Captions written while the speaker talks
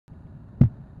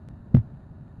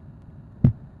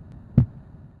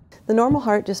The normal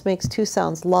heart just makes two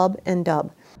sounds, LUB and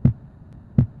DUB.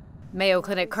 Mayo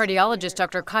Clinic cardiologist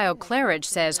Dr. Klarich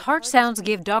says heart sounds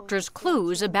give doctors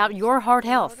clues about your heart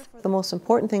health. The most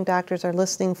important thing doctors are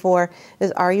listening for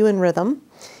is, are you in rhythm?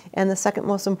 And the second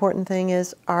most important thing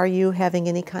is, are you having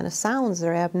any kind of sounds that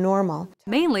are abnormal?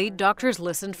 Mainly, doctors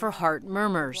listen for heart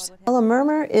murmurs. Well, a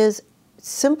murmur is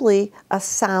simply a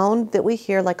sound that we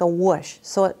hear like a whoosh.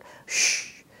 So it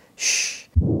shh, shh.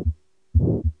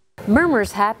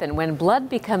 Murmurs happen when blood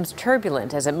becomes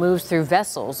turbulent as it moves through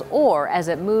vessels or as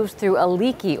it moves through a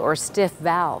leaky or stiff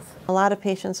valve. A lot of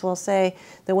patients will say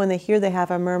that when they hear they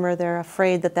have a murmur, they're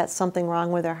afraid that that's something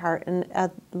wrong with their heart. And a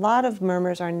lot of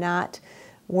murmurs are not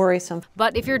worrisome.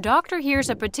 But if your doctor hears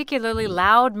a particularly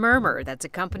loud murmur that's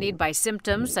accompanied by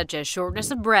symptoms such as shortness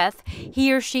of breath,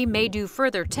 he or she may do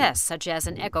further tests such as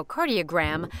an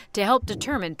echocardiogram to help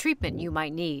determine treatment you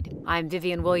might need. I'm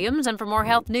Vivien Williams, and for more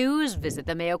health news, visit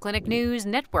the Mayo Clinic News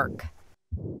Network.